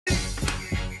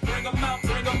Welcome to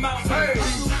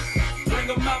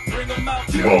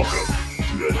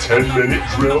the 10-minute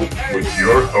drill with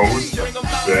your host,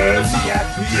 Ben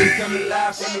Davis.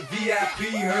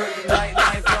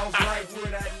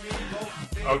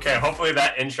 Okay, hopefully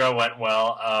that intro went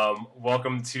well.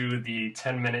 Welcome to the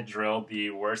 10-minute drill, the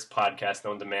worst podcast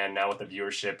known to man, now with a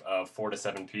viewership of 4 to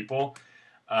 7 people,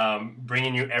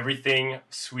 bringing you everything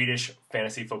Swedish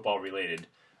fantasy football related.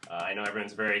 I know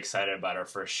everyone's very excited about our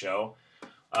first show.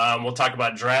 We'll talk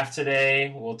about draft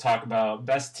today, we'll talk about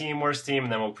best team, worst team,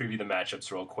 and then we'll preview the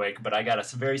matchups real quick. But I got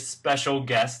a very special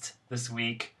guest this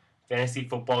week, fantasy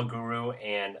football guru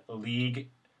and league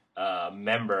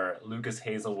member, Lucas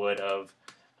Hazelwood of,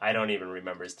 I don't even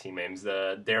remember his team names,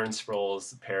 the Darren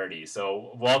Sproles parody.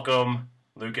 So welcome,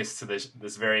 Lucas, to this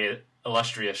very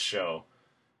illustrious show.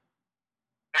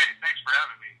 Hey, thanks for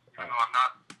having me. Even though I'm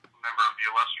not a member of the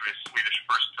illustrious Swedish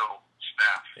First Till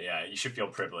staff. Yeah, you should feel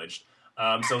privileged.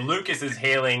 So Lucas is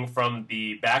hailing from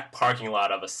the back parking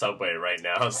lot of a Subway right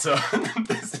now. So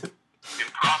this is, in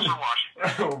Prosser,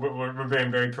 Washington. we're being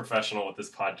very professional with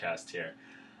this podcast here.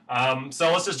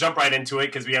 So let's just jump right into it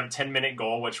because we have a 10-minute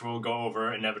goal, which we'll go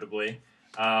over inevitably.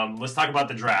 Let's talk about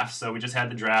the draft. So we just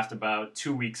had the draft about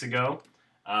 2 weeks ago.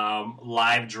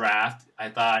 Live draft. I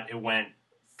thought it went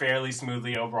fairly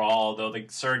smoothly overall, although the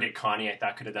surrogate Connie I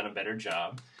thought could have done a better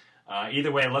job.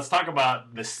 Either way, let's talk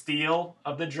about the steal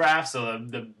of the draft. So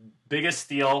the biggest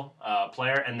steal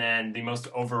player and then the most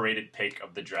overrated pick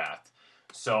of the draft.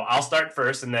 So I'll start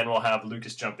first and then we'll have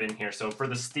Lucas jump in here. So for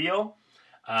the steal,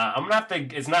 I'm gonna have to.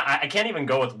 I can't even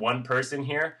go with one person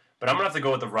here, but I'm gonna have to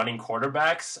go with the running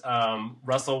quarterbacks.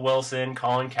 Russell Wilson,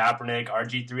 Colin Kaepernick,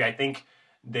 RG3. I think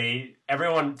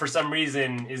everyone for some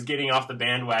reason is getting off the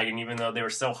bandwagon, even though they were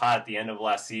so hot at the end of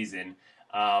last season.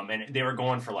 And they were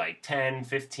going for like 10,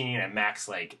 15, and max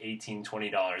like $18,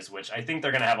 $20, which I think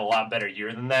they're going to have a lot better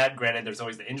year than that. Granted, there's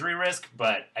always the injury risk,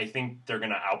 but I think they're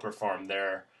going to outperform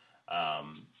their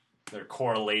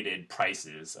correlated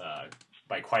prices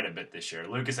by quite a bit this year.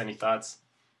 Lucas, any thoughts?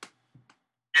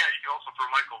 Yeah, you can also throw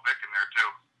Michael Vick in there too.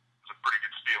 It's a pretty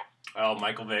good steal. Oh,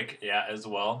 Michael Vick, yeah, as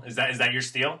well. Is that your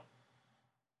steal?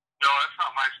 No, that's not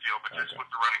my steal, but just with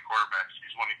the running quarterbacks,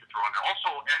 he's one you could throw in there.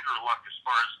 Also, Andrew Luck, as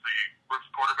far as the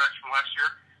rookie quarterbacks from last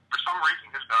year, for some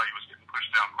reason his value was getting pushed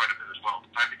down quite a bit as well.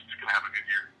 I think he's going to have a good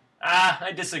year.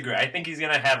 I disagree. I think he's going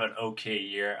to have an okay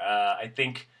year. I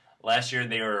think last year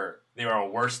they were a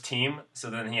worse team,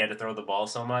 so then he had to throw the ball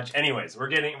so much. Anyways,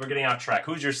 we're getting off track.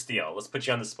 Who's your steal? Let's put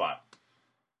you on the spot.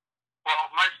 Well,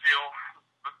 my steal,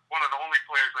 one of the only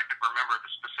players I could remember the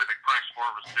specific price for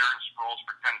was Darren Sproles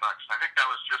for $10. I think that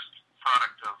was just a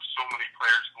product of so many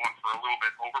players going for a little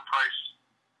bit overpriced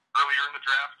earlier in the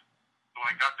draft. So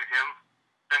when I got to him,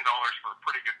 $10 for a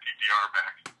pretty good PPR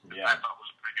back. Yeah. I thought was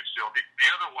a pretty good steal. The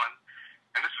other one,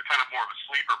 and this is kind of more of a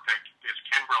sleeper pick, is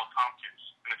Kenbrell Tompkins.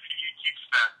 And if he keeps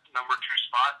that number 2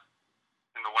 spot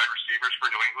in the wide receivers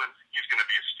for New England, he's going to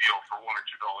be a steal for $1 or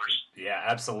 $2. Yeah,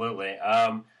 absolutely.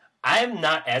 I'm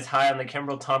not as high on the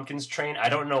Kenbrell Tompkins train. I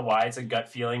don't know why. It's a gut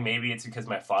feeling. Maybe it's because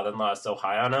my father-in-law is so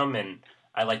high on him, and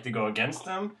I like to go against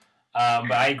him.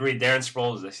 But I agree, Darren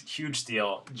Sproles is a huge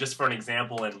steal. Just for an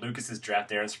example, in Lucas's draft,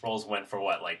 Darren Sproles went for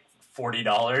what, like $40?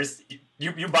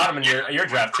 You bought him in your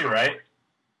draft too, right?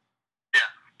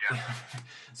 Yeah.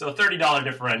 So $30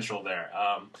 differential there.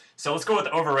 So let's go with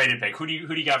the overrated pick. Who do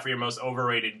you got for your most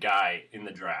overrated guy in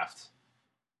the draft?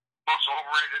 Most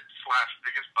overrated /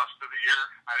 biggest bust of the year,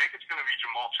 I think it's going to be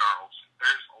Jamal Charles.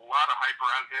 There's a lot of hype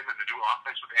around him and the new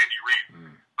offense with Andy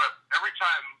Reid. But every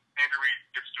time Andy Reid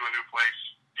gets to a new place,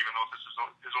 even though this is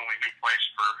his only new place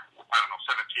for,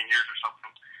 17 years or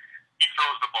something, he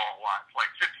throws the ball a lot. Like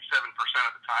 57%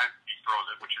 of the time he throws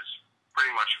it, which is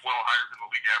pretty much well higher than the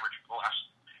league average for the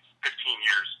last 15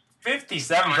 years.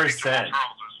 57%? 57%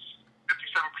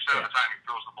 of the time he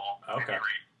throws the ball. Okay. Andy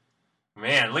Reid.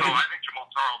 Man, look I think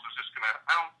Jamal Charles is just going to,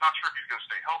 not sure if he's going to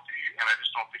stay healthy, and I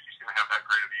just don't think he's going to have that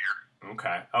great of a year.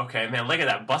 Okay, man, look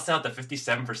at that. Busting out the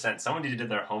 57%. Someone did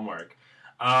their homework.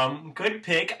 Good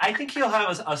pick. I think he'll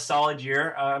have a solid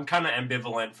year. I'm kind of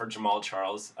ambivalent for Jamal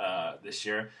Charles this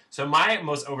year. So my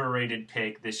most overrated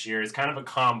pick this year is kind of a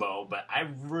combo, but I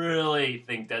really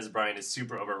think Dez Bryant is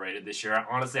super overrated this year.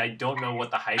 Honestly, I don't know what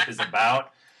the hype is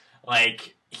about.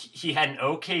 Like, he had an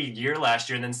okay year last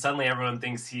year, and then suddenly everyone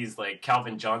thinks he's like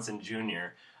Calvin Johnson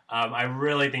Jr. I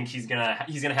really think he's gonna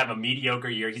have a mediocre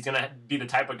year. He's gonna be the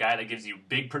type of guy that gives you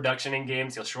big production in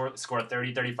games. He'll score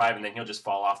 30, 35, and then he'll just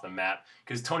fall off the map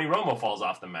because Tony Romo falls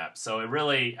off the map. So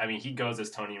he goes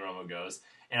as Tony Romo goes,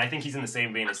 and I think he's in the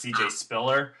same vein as C.J.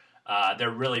 Spiller.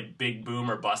 They're really big boom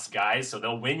or bust guys, so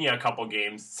they'll win you a couple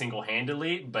games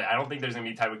single-handedly, but I don't think there's going to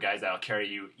be the type of guys that will carry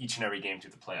you each and every game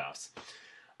through the playoffs.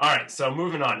 All right, so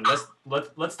moving on.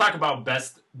 Let's talk about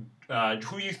best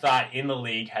who you thought in the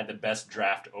league had the best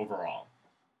draft overall.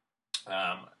 This is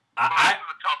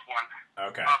a tough one.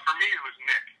 Okay. For me, it was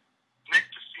Nick. Nick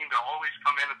just seemed to always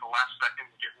come in at the last second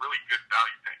and get really good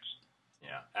value picks.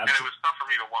 Yeah, absolutely. And it was tough for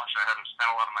me to watch. I had him spend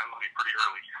a lot of my money pretty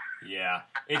early. Yeah,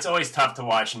 it's always tough to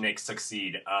watch Nick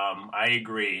succeed. I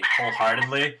agree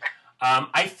wholeheartedly.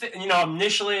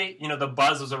 Initially, the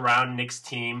buzz was around Nick's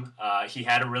team. He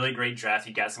had a really great draft.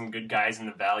 He got some good guys in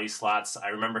the value slots. I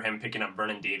remember him picking up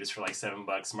Vernon Davis for like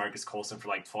 $7, Marcus Colson for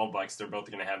like $12. They're both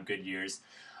going to have good years.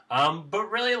 But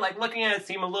really, like looking at his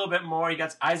team a little bit more, he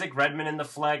got Isaac Redman in the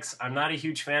flex. I'm not a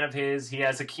huge fan of his. He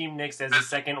has Hakeem Nicks as his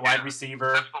second wide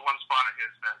receiver. That's the one spot of his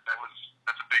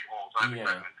that's a big hole. Isaac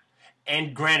Redman.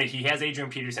 And granted, he has Adrian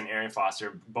Peterson and Arian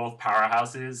Foster, both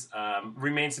powerhouses.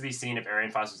 Remains to be seen if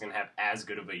Arian Foster is going to have as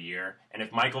good of a year. And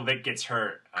if Michael Vick gets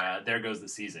hurt, there goes the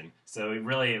season. So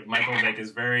really, Michael Vick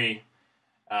is very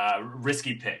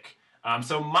risky pick.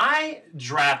 So my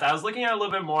draft, I was looking at a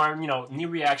little bit more, knee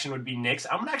reaction would be Knicks.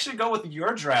 I'm going to actually go with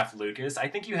your draft, Lucas. I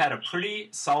think you had a pretty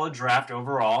solid draft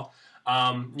overall.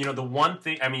 The one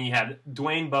thing, you had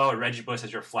Dwayne Bowe and Reggie Bush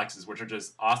as your flexes, which are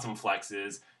just awesome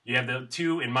flexes. You have the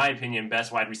two, in my opinion,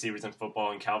 best wide receivers in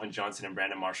football, in Calvin Johnson and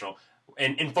Brandon Marshall.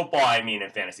 In football, I mean in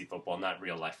fantasy football, not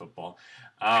real life football.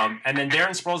 And then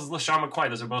Darren Sproles and LaShawn McCoy.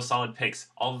 Those are both solid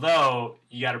picks. Although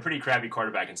you got a pretty crappy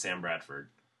quarterback in Sam Bradford.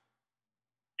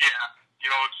 Yeah,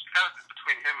 it's kind of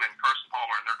between him and Carson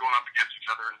Palmer, and they're going up against each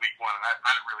other in week one, and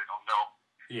I really don't know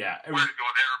where to go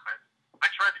there. But I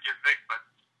tried to get Vic, but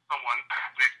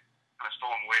Vic kind of stole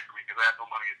him away from me because I had no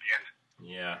money at the end.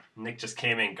 Yeah, Nick just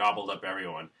came in, gobbled up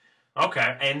everyone. Okay,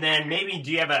 and then maybe do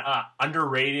you have an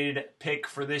underrated pick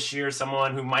for this year?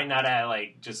 Someone who might not have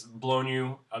just blown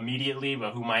you immediately,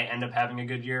 but who might end up having a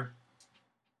good year?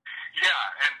 Yeah,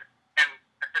 and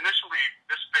initially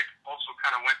this pick also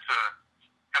kind of went to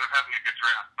kind of having a good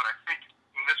draft, but I think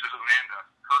this is Amanda.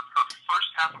 Her first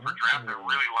half of her draft I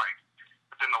really liked,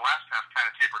 but then the last half kind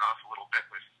of tapered off a little bit.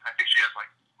 I think she has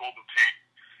Golden Tate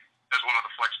as one of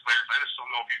the flex players. I just don't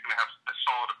know if he's going to have as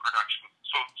solid a production.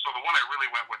 So the one I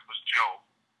really went with was Joe.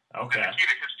 Okay. And the key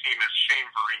to his team is Shane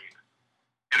Vereen.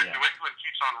 And if New England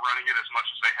keeps on running it as much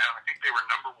as they have, I think they were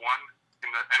number one in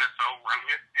the NFL running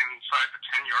it inside the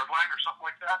 10-yard line or something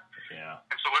like that. Yeah.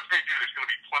 And so if they do, there's going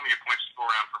to be plenty of points to go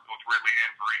around for both Ridley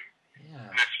and Vereen.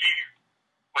 Yeah. And if he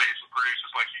plays and produces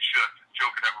like he should,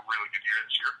 Joe could have a really good year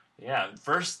this year. Yeah,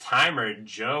 first timer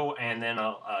Joe, and then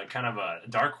a kind of a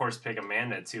dark horse pick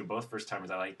Amanda too. Both first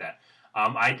timers, I like that.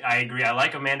 I agree. I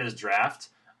like Amanda's draft.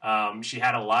 She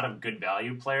had a lot of good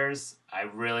value players. I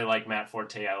really like Matt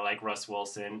Forte. I like Russ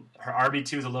Wilson. Her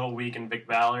RB2 is a little weak in Vic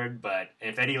Ballard, but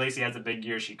if Eddie Lacy has a big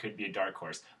year, she could be a dark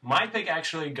horse. My pick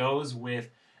actually goes with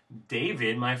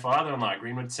David, my father-in-law,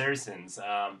 Greenwood Saracens.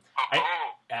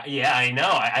 Yeah, I know.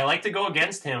 I like to go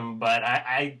against him, but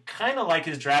I kind of like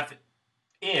his draft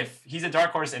if he's a dark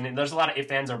horse, and there's a lot of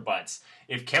ifs, ands, or buts.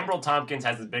 If Kimbrel Tompkins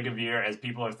has as big of a year as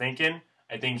people are thinking,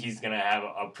 I think he's going to have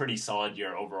a pretty solid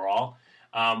year overall.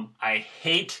 I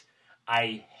hate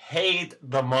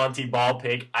the Monty Ball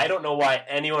pick. I don't know why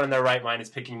anyone in their right mind is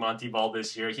picking Monty Ball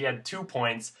this year. He had 2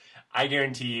 points. I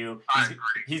guarantee you,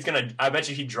 he's gonna. I bet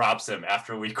you he drops him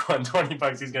after week 1.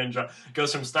 $20. He's gonna drop.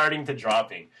 Goes from starting to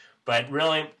dropping. But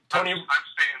really, Tony, I'm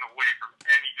staying away from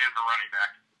any Denver running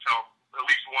back until at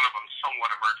least one of them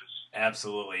somewhat emerges.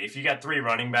 Absolutely. If you got 3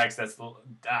 running backs,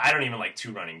 I don't even like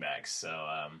 2 running backs.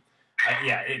 So.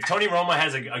 If Tony Romo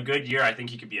has a good year, I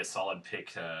think he could be a solid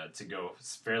pick to go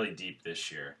fairly deep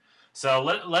this year. So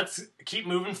let's keep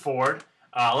moving forward.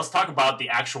 Let's talk about the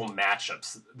actual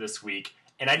matchups this week.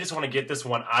 And I just want to get this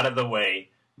one out of the way.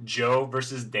 Joe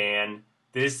versus Dan.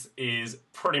 This is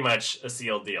pretty much a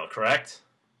sealed deal, correct?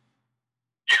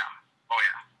 Yeah. Oh,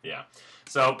 yeah. Yeah.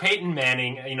 So Peyton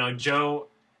Manning, Joe,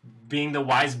 being the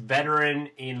wise veteran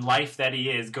in life that he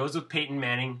is, goes with Peyton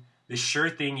Manning. The sure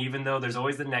thing, even though there's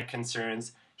always the neck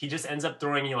concerns, he just ends up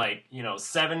throwing you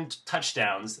 7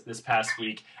 touchdowns this past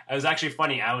week. It was actually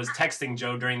funny. I was texting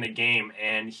Joe during the game,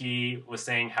 and he was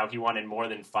saying how he wanted more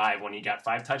than 5 when he got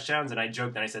 5 touchdowns, and I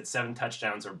joked and I said 7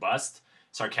 touchdowns or bust,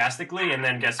 sarcastically, and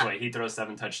then guess what? He throws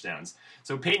 7 touchdowns.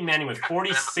 So Peyton Manning with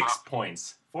 46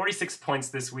 points. 46 points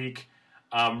this week.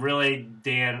 Really,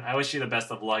 Dan, I wish you the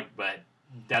best of luck, but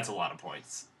that's a lot of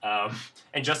points.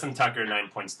 And Justin Tucker, 9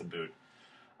 points to boot.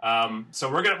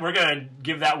 So we're gonna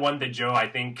give that one to Joe. I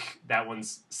think that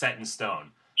one's set in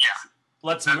stone. Yeah,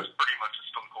 that's pretty much a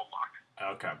stone cold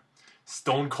lock. Okay,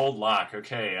 stone cold lock.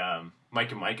 Okay,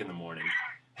 Mike and Mike in the morning.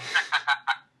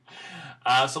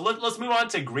 So let's move on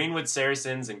to Greenwood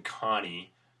Saracens and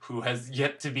Connie, who has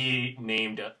yet to be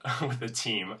named with a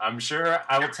team. I'm sure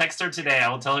I will text her today. I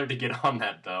will tell her to get on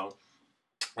that, though.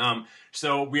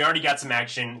 So we already got some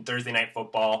action Thursday Night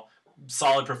Football.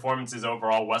 Solid performances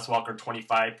overall. Wes Welker,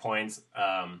 25 points.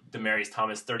 Demaryius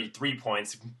Thomas, 33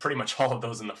 points. Pretty much all of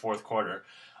those in the fourth quarter.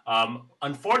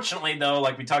 Unfortunately, though,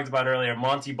 like we talked about earlier,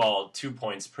 Monty Ball, 2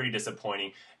 points. Pretty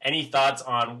disappointing. Any thoughts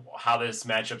on how this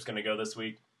matchup's going to go this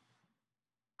week?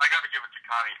 I got to give it to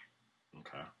Connie.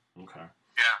 Okay.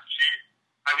 Yeah,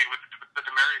 with the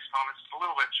Demaryius Thomas, it's a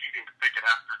little bit cheating to pick it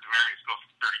after Demaryius goes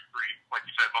for 33, like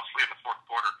you said, mostly in the fourth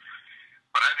quarter.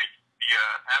 But I think the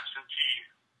absentee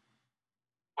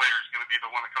player is going to be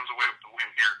the one that comes away with the win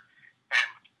here. And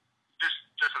just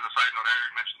as a side note, I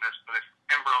already mentioned this, but if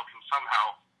Embro can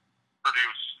somehow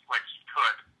produce like he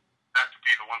could, that could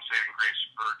be the one saving grace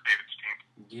for David's team.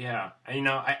 Yeah,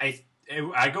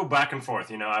 I go back and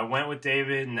forth. I went with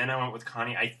David, and then I went with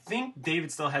Connie. I think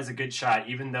David still has a good shot,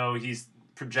 even though he's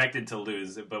projected to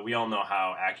lose. But we all know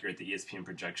how accurate the ESPN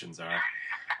projections are.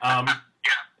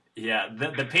 Yeah,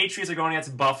 the Patriots are going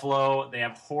against Buffalo. They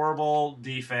have horrible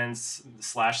defense /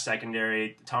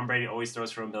 secondary. Tom Brady always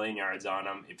throws for 1,000,000 yards on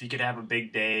him. If he could have a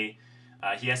big day,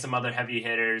 he has some other heavy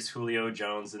hitters. Julio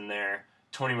Jones in there.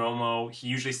 Tony Romo, he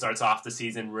usually starts off the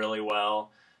season really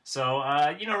well. So,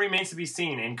 remains to be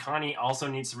seen. And Connie also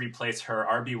needs to replace her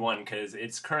RB1 because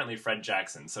it's currently Fred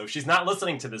Jackson. So if she's not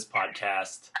listening to this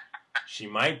podcast, she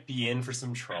might be in for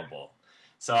some trouble.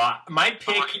 So my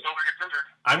pick,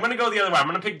 I'm going to go the other way. I'm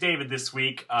going to pick David this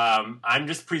week. I'm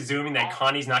just presuming that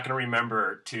Connie's not going to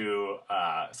remember to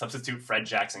substitute Fred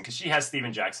Jackson because she has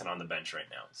Steven Jackson on the bench right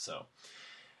now. So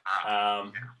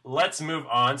let's move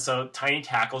on. So Tiny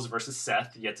Tackles versus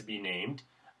Seth, yet to be named.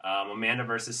 Amanda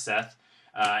versus Seth.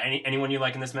 Anyone you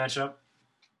like in this matchup?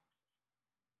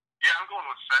 Yeah, I'm going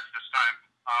with Seth this time.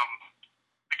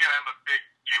 Again, I'm a big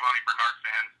Giovanni Bernard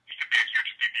fan. He could be a huge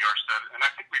PPR stud, and I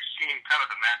think we've seen kind of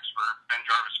the max for Ben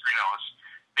Jarvis, Green Ellis.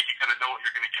 I think you kind of know what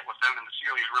you're going to get with them, and the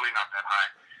ceiling is really not that high.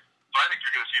 So I think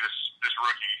you're going to see this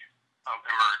rookie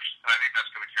emerge, and I think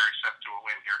that's going to carry Seth to a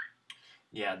win here.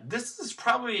 Yeah, this is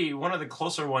probably one of the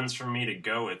closer ones for me to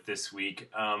go with this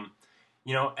week.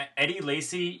 Eddie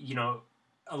Lacy,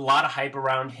 a lot of hype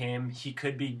around him. He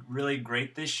could be really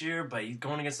great this year, but he's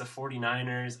going against the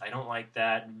 49ers. I don't like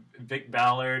that. Vic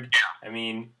Ballard, I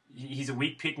mean, he's a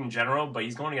weak pick in general, but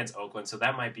he's going against Oakland, so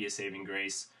that might be a saving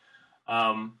grace.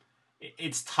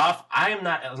 It's tough. I am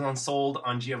not as unsold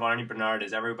on Giovanni Bernard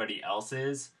as everybody else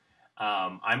is.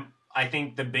 I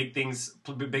think the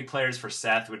big players for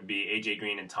Seth would be AJ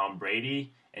Green and Tom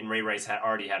Brady, and Ray Rice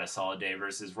already had a solid day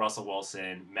versus Russell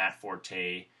Wilson, Matt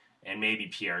Forte, and maybe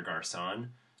Pierre Garçon.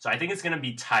 So I think it's going to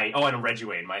be tight. Oh, and Reggie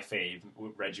Wayne, my fave,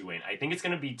 Reggie Wayne. I think it's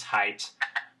going to be tight.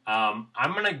 I'm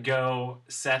going to go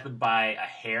Seth by a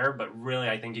hair, but really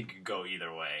I think it could go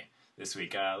either way this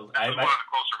week. One of the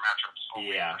closer matchups.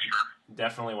 Yeah, for sure.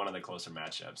 Definitely one of the closer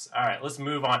matchups. All right, let's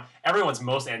move on. Everyone's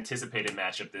most anticipated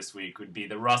matchup this week would be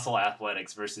the Russell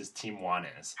Athletics versus Team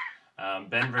Juanes.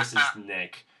 Ben versus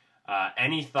Nick.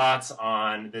 Any thoughts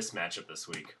on this matchup this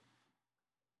week?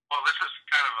 Well, this is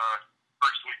kind of a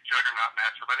first-week juggernaut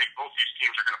matchup. I think both these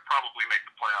teams are going to probably make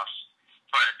the playoffs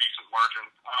by a decent margin.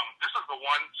 This is the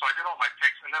one, so I did all my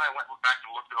picks, and then I went back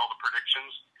and looked at all the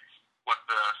predictions, what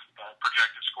the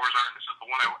projected scores are, and this is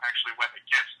the one I actually went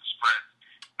against the spread.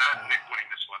 Not Nick winning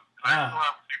this one. I still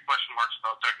have a few question marks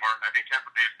about Doug Martin. I think Tampa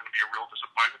Bay is going to be a real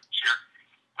disappointment this year.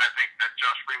 I think that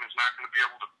Josh Freeman's not going to be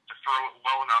able to throw it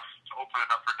low enough to open it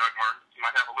up for Doug Martin. He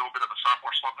might have a little bit of a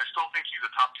sophomore slump. I still think he's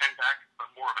a top 10 back, but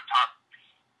more of a top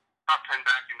 10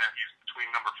 back in that he's between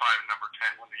number 5 and number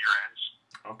 10 when the year ends.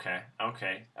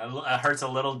 Okay. It hurts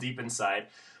a little deep inside.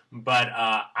 But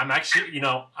I'm actually,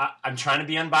 I'm trying to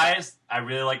be unbiased. I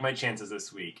really like my chances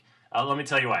this week. Let me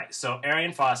tell you why. So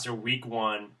Arian Foster, week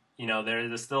 1,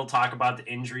 there's still talk about the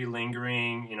injury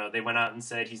lingering. They went out and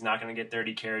said he's not going to get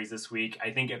 30 carries this week.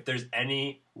 I think if there's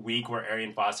any week where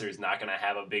Arian Foster is not going to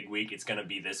have a big week, it's going to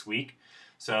be this week.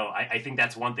 So I think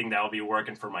that's one thing that will be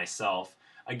working for myself.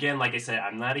 Again, like I said,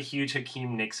 I'm not a huge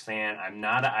Hakeem Nicks fan. I'm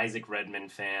not an Isaac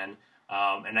Redmond fan.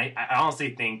 And I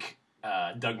honestly think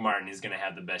Doug Martin is going to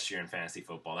have the best year in fantasy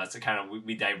football. That's the kind of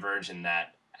we diverge in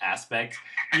that aspect.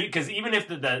 Because even if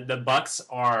the Bucks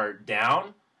are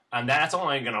down, that's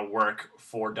only going to work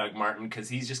for Doug Martin because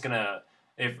he's just going to,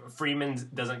 if Freeman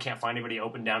can't find anybody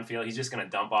open downfield, he's just going to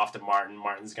dump off to Martin.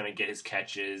 Martin's going to get his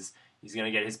catches. He's going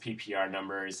to get his PPR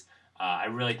numbers. I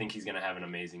really think he's going to have an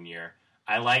amazing year.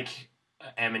 I like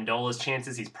Amendola's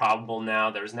chances. He's probable now.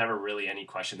 There was never really any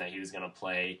question that he was going to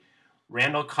play.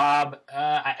 Randall Cobb,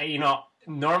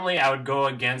 normally I would go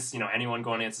against, anyone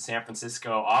going against the San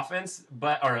Francisco offense,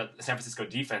 or San Francisco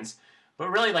defense. But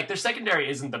really, their secondary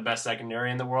isn't the best secondary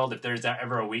in the world. If there's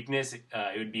ever a weakness, it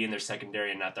would be in their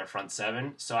secondary and not their front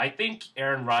seven. So I think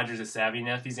Aaron Rodgers is savvy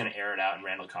enough. He's going to air it out, and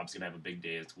Randall Cobb's going to have a big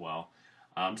day as well.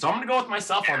 So I'm going to go with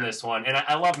myself on this one. And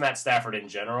I love Matt Stafford in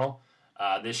general.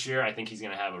 This year, I think he's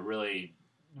going to have a really,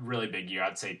 really big year.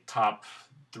 I'd say top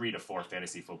 3 to 4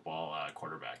 fantasy football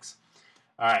quarterbacks.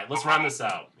 All right, let's round this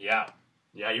out. Yeah,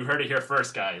 you heard it here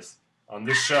first, guys, on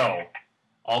this show.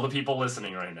 All the people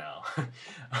listening right now.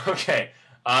 Okay,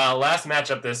 last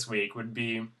matchup this week would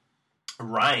be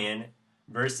Ryan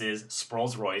versus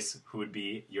Sproles Royce, who would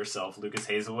be yourself, Lucas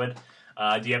Hazelwood.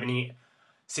 Do you have any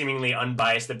seemingly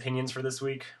unbiased opinions for this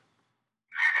week?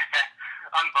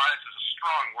 Unbiased is a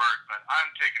strong word, but I'm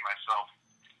taking myself.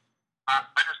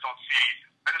 I just don't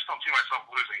see myself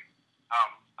losing.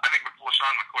 I think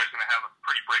LaShawn McCoy is going to have a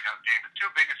pretty breakout game. The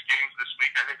 2 biggest games this week,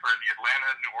 I think, are the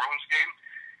Atlanta-New Orleans game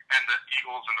and the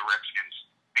Eagles and the Redskins.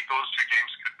 I think those 2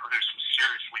 games could produce some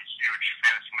seriously huge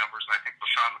fantasy numbers, and I think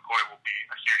LaShawn McCoy will be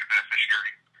a huge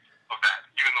beneficiary of that,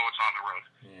 even though it's on the road.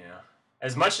 Yeah.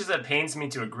 As much as it pains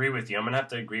me to agree with you, I'm going to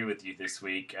have to agree with you this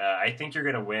week. I think you're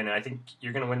going to win, and I think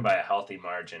you're going to win by a healthy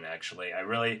margin, actually. I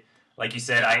really, like you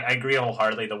said, I agree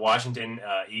wholeheartedly. The Washington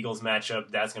Eagles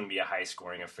matchup, that's going to be a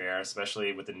high-scoring affair,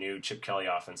 especially with the new Chip Kelly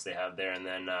offense they have there, and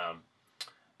then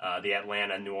the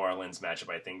Atlanta-New Orleans matchup,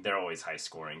 I think they're always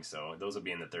high-scoring, so those will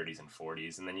be in the 30s and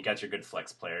 40s. And then you got your good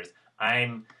flex players.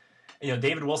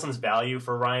 David Wilson's value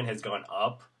for Ryan has gone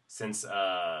up since. It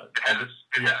has.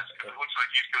 It looks like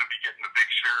he's going to be getting a big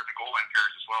share of the goal line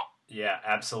carries as well. Yeah,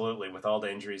 absolutely. With all the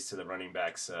injuries to the running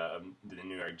backs of the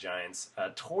New York Giants,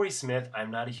 Torrey Smith, I'm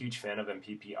not a huge fan of in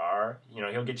PPR.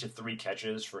 He'll get you 3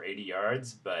 catches for 80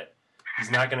 yards, but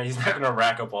he's not gonna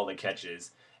rack up all the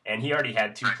catches. And he already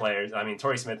had 2 players. I mean,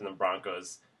 Torrey Smith and the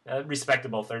Broncos,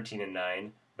 respectable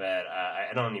 13-9, but I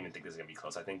don't even think this is going to be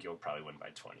close. I think you'll probably win by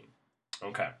 20.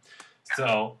 Okay.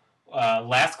 So,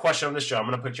 last question of the show. I'm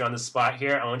going to put you on the spot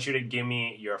here. I want you to give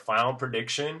me your final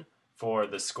prediction for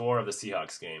the score of the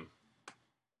Seahawks game.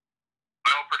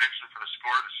 Final prediction for the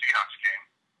score of the Seahawks game.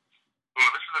 Ooh,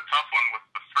 this is a tough one with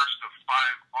the first of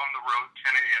 5 on the road,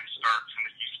 10 a.m. starts in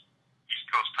the East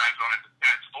Coast time zone, and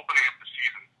it's opening up the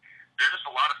season. There's just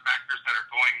a lot of factors that are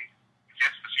going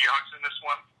against the Seahawks in this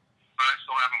one, but I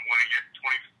still have them winning it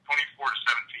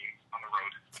 24-17 on the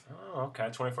road. Oh,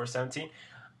 okay, 24-17.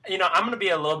 I'm going to be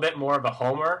a little bit more of a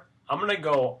homer. I'm going to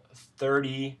go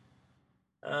 30.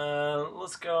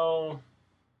 Let's go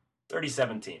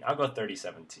 30-17. I'll go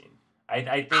 30-17. I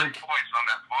think 30 points on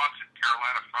that vaunted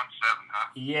Carolina front 7, huh?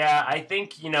 Yeah, I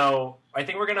think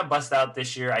we're gonna bust out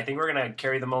this year. I think we're gonna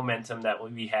carry the momentum that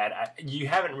we had. You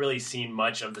haven't really seen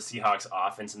much of the Seahawks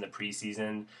offense in the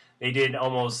preseason. They did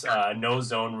almost no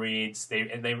zone reads.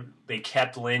 They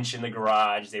kept Lynch in the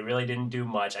garage. They really didn't do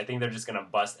much. I think they're just gonna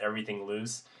bust everything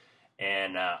loose.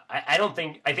 And I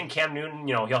think Cam Newton,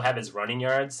 he'll have his running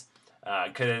yards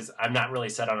because I'm not really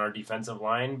set on our defensive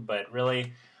line, but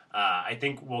really. I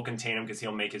think we'll contain him because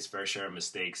he'll make his fair share of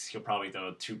mistakes. He'll probably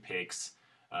throw 2 picks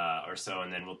or so,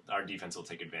 and then our defense will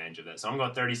take advantage of that. So I'm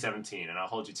going 30-17, and I'll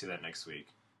hold you to that next week.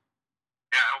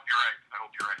 Yeah, I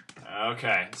hope you're right.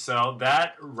 Okay, so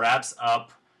that wraps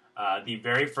up the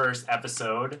very first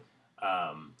episode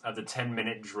of the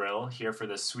 10-minute drill here for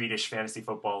the Swedish Fantasy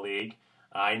Football League.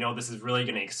 I know this is really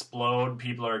going to explode.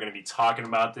 People are going to be talking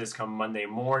about this come Monday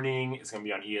morning. It's going to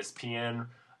be on ESPN.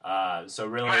 So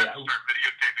really, I have to start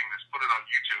videotaping this, put it on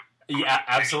YouTube. Yeah,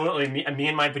 absolutely. Me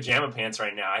in my pajama pants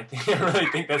right now. I really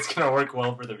think that's going to work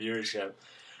well for the viewership.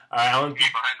 All right, Alan. Me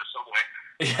behind the subway.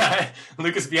 Yeah,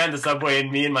 Lucas behind the subway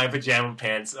and me in my pajama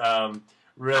pants.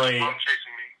 Really. Mom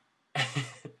chasing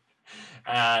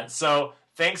me. So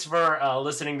thanks for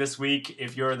listening this week.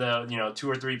 If you're the 2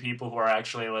 or 3 people who are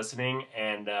actually listening,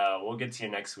 and we'll get to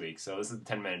you next week. So this is the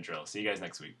 10-minute drill. See you guys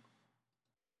next week.